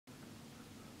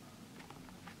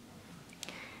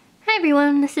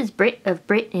everyone, this is Brit of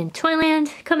Brit in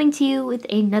Toyland coming to you with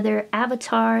another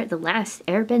Avatar The Last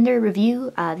Airbender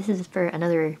review. This is for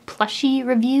another plushie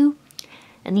review,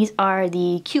 and these are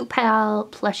the Q-Pal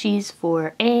plushies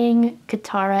for Aang,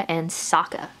 Katara, and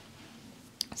Sokka.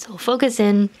 So we'll focus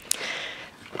in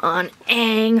on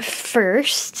Aang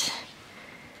first.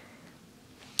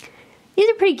 These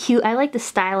are pretty cute. I like the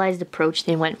stylized approach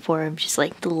they went for, of just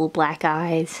like the little black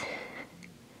eyes.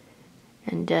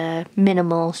 And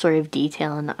minimal sort of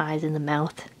detail in the eyes and the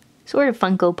mouth. Sort of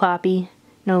Funko Poppy.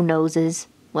 No noses.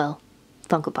 Well,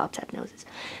 Funko Pops have noses.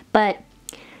 But,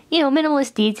 you know,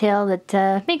 minimalist detail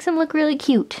that makes him look really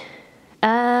cute.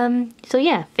 So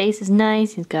yeah, face is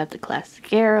nice. He's got the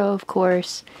classic arrow, of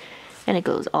course. And it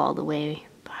goes all the way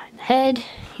behind the head.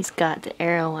 He's got the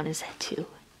arrow on his two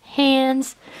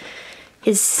hands.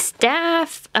 His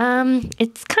staff,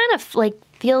 it's kind of like,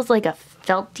 feels like a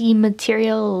felty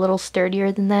material, a little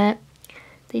sturdier than that.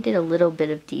 They did a little bit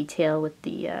of detail with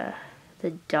the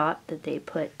dot that they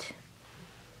put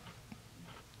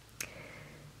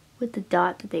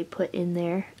in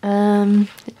there. And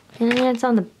it's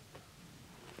on the,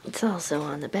 it's also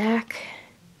on the back.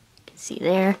 You can see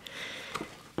there.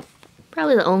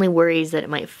 Probably the only worry is that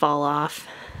it might fall off,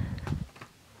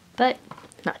 but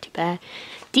not too bad.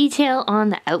 Detail on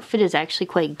the outfit is actually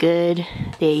quite good.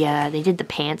 They did the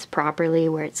pants properly,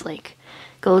 where it's like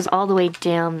goes all the way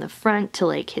down the front to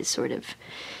like his sort of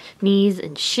knees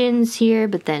and shins here,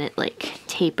 but then it like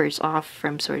tapers off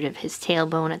from sort of his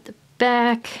tailbone at the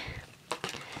back.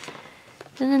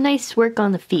 And a nice work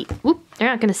on the feet. Whoop, they're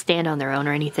not gonna stand on their own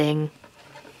or anything.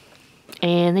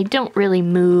 And they don't really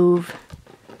move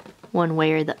one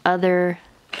way or the other.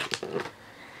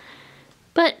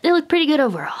 But they look pretty good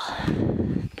overall.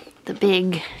 The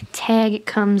big tag it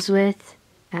comes with,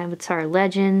 Avatar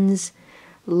Legends,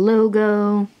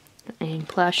 logo, and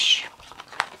plush.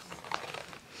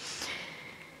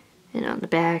 And on the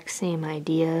back, same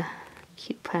idea,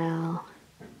 Q-Pal.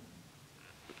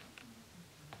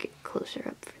 Get closer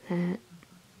up for that.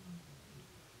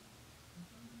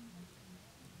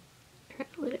 Try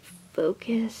to let it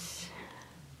focus.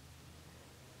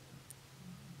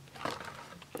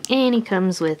 And he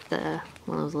comes with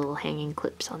one of those little hanging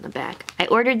clips on the back. I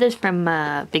ordered this from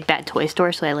Big Bad Toy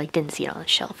Store, so I like didn't see it on the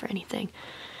shelf or anything.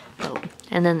 Oh,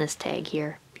 and then this tag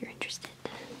here, if you're interested.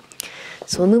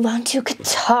 So we'll move on to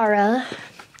Katara.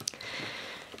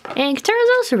 And Katara's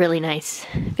also really nice.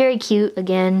 Very cute,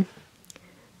 again.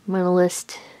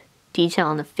 Minimalist detail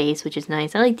on the face, which is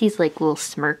nice. I like these like little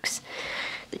smirks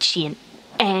that she and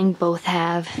Aang both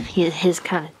have. His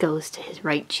kind of goes to his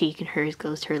right cheek and hers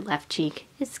goes to her left cheek.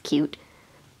 It's cute.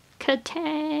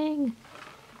 Katang!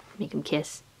 Make him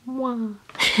kiss. Mwah.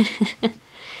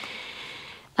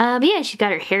 But yeah, she's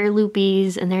got her hair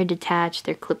loopies and they're detached.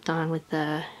 They're clipped on with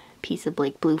a piece of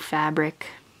like blue fabric.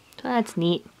 So that's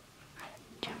neat.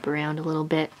 Jump around a little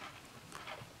bit.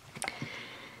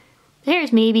 The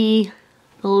hair's maybe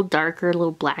a little darker, a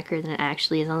little blacker than it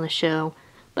actually is on the show.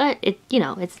 But it, you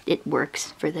know, it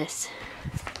works for this.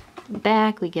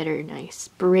 Back, we get her nice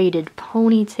braided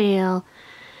ponytail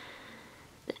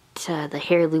that the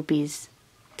hair loopies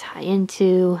tie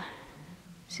into.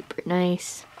 Super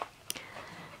nice.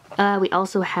 We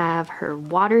also have her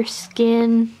water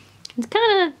skin. It's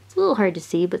kind of a little hard to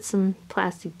see, but some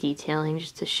plastic detailing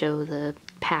just to show the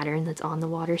pattern that's on the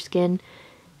water skin.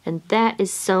 And that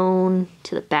is sewn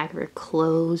to the back of her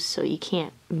clothes, so you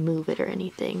can't move it or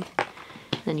anything.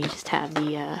 Then you just have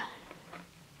the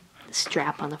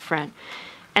strap on the front.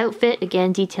 Outfit,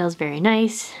 again, details very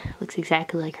nice. Looks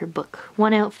exactly like her book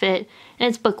 1 outfit. And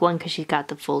it's book 1 because she's got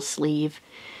the full sleeve.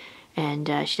 And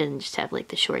she doesn't just have like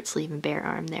the short sleeve and bare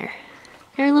arm there.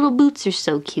 Her little boots are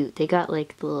so cute. They got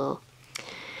like the little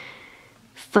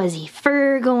fuzzy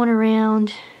fur going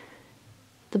around.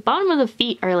 The bottom of the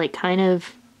feet are like kind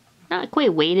of not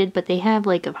quite weighted, but they have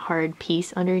like a hard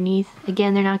piece underneath.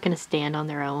 Again, they're not going to stand on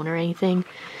their own or anything,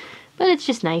 but it's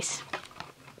just nice.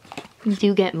 You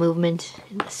do get movement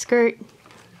in the skirt,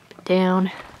 down.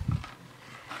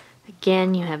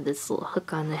 Again, you have this little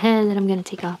hook on the head that I'm going to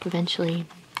take off eventually.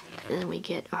 And then we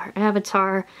get our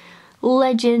Avatar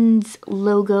Legends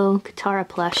logo Katara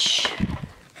plush.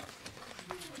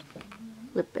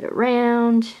 Flip it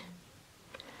around.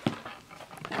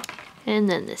 And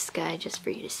then this guy just for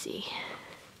you to see.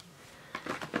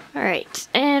 Alright,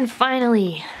 and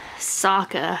finally,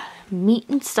 Sokka, meat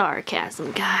and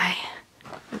sarcasm guy.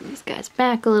 Move these guys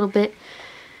back a little bit.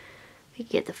 We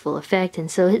get the full effect, and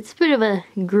so it's a bit of a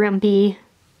grumpy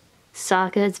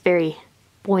Sokka. It's very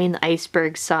boy in the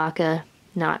iceberg Sokka.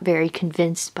 Not very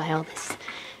convinced by all this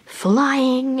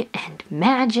flying and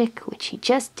magic, which he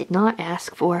just did not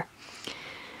ask for.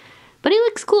 But he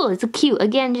looks cool. It's cute.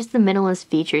 Again, just the minimalist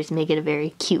features make it a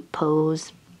very cute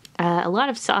pose. A lot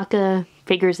of Sokka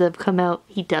figures that have come out,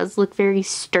 he does look very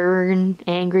stern,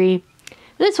 angry.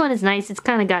 This one is nice. It's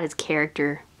kind of got his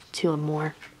character to him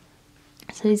more.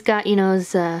 So he's got, you know,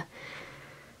 his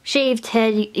shaved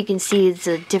head. You can see it's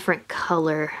a different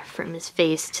color from his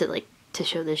face to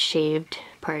show the shaved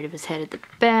part of his head at the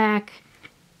back.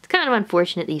 It's kind of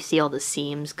unfortunate that you see all the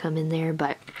seams come in there,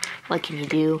 but what can you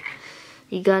do?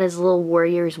 He got his little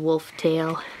warrior's wolf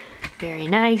tail. Very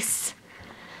nice.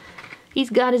 He's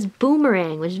got his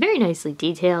boomerang, which is very nicely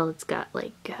detailed. It's got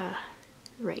like the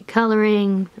right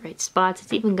coloring, the right spots.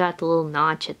 It's even got the little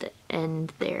notch at the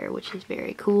end there, which is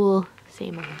very cool.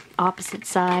 Same on the opposite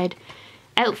side.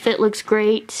 Outfit looks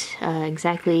great.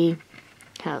 Exactly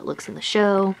how it looks in the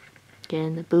show.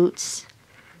 Again, the boots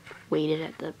weighted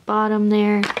at the bottom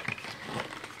there.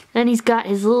 Then he's got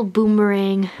his little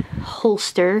boomerang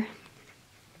holster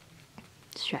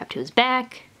strapped to his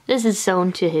back. This is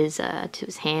sewn to his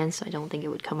hand, so I don't think it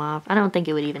would come off. I don't think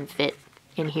it would even fit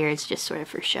in here. It's just sort of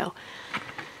for show.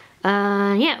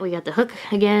 Yeah, we got the hook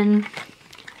again.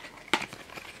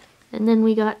 And then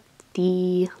we got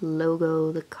the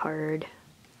logo, the card,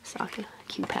 Sokka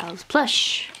Q-Pals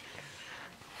plush.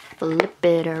 Flip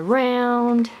it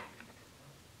around.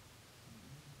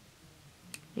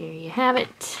 There you have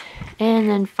it. And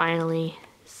then finally,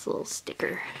 this little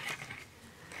sticker.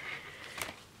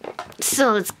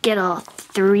 So let's get all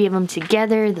three of them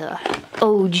together. The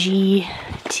OG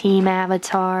team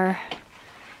avatar.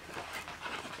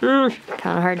 Kind of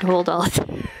hard to hold all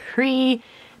three,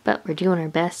 but we're doing our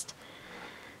best.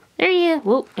 There you go.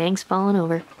 Whoa, Aang's falling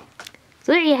over.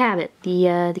 So there you have it.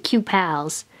 The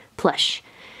Q-Pals plush.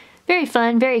 Very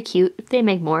fun, very cute. If they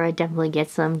make more, I'd definitely get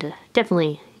some to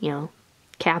definitely, you know,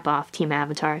 cap off Team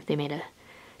Avatar if they made a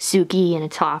Suki and a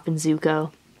Toph and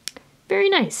Zuko. Very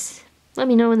nice. Let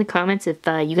me know in the comments if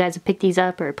you guys have picked these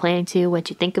up or are planning to, what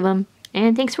you think of them.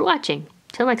 And thanks for watching.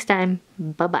 Till next time,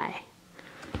 bye-bye.